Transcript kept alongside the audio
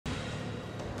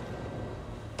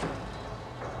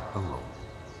Hello.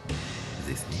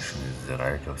 This mission is the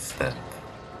writer's stand.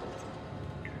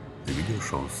 The video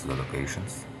shows the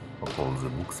locations of all the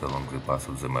books along the path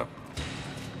of the map,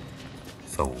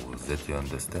 so that you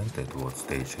understand at what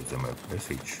stage of the map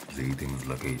passage the item is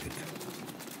located.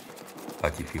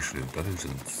 Artificial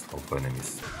intelligence of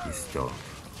enemies is turned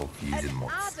off using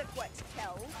mods. Adequate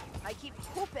kill. I keep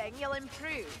hoping you'll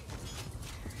improve.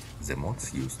 The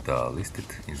mods used are listed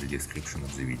in the description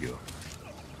of the video.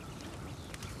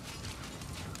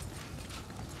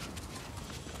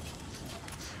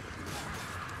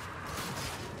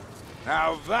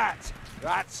 Now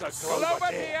that's a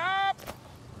clover deer!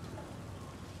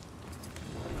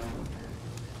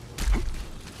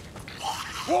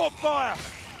 Warfire!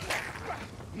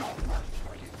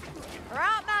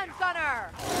 Ratman gunner!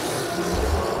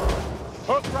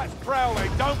 Hook rats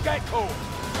prowling, don't get caught!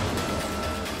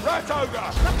 Rat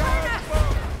ogre!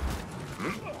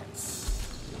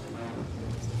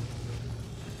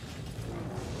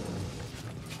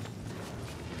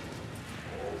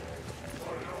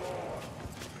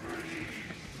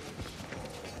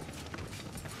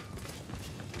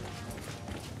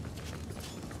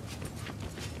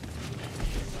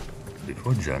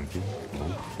 Before jumping,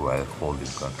 move while holding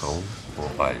control or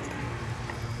Alt.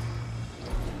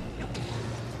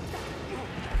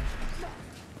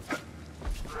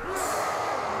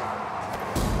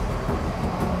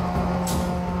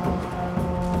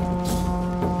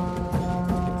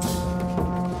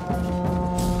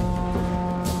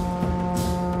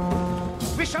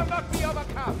 We shall not be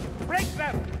overcome! Break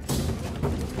them!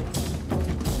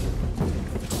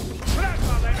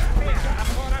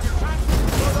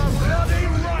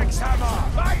 Hammer!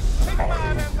 By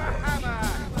Sigmund and the hammer!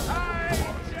 I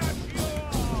judge you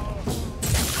all!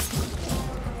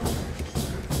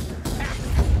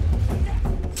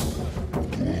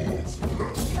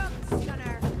 Come,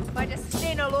 gunner. My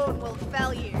disdain alone will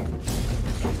fell you.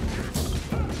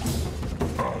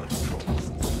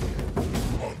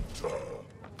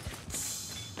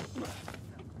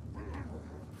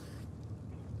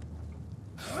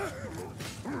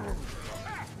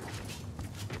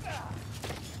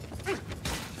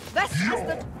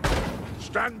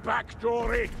 Stand back,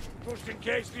 Dory, just in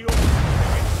case the old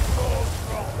falls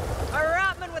from. A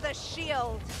ratman with a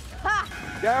shield. Ha!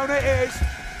 Down it is.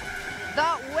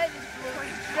 That wind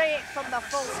blew straight from the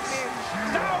full moon.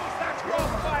 Douse that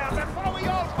crossfire before we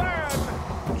all burn!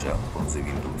 Jump on the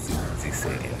windows in this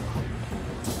area.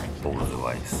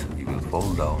 Otherwise, you will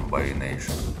fall down by a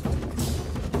nation.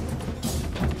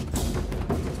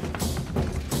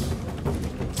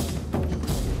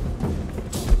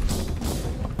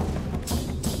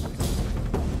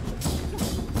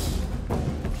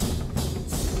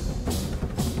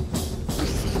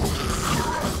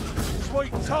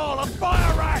 Tall a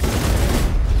fire rat! I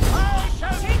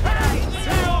shall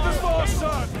sail before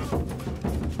sun!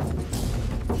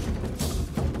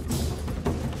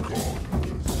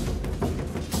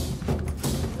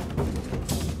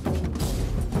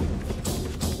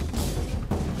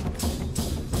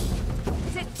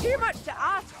 Is it too much to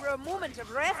ask for a moment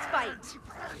of respite?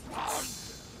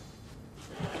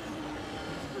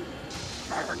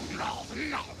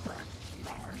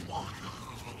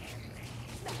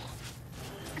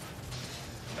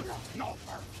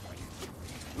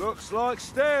 Looks like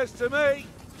stairs to me.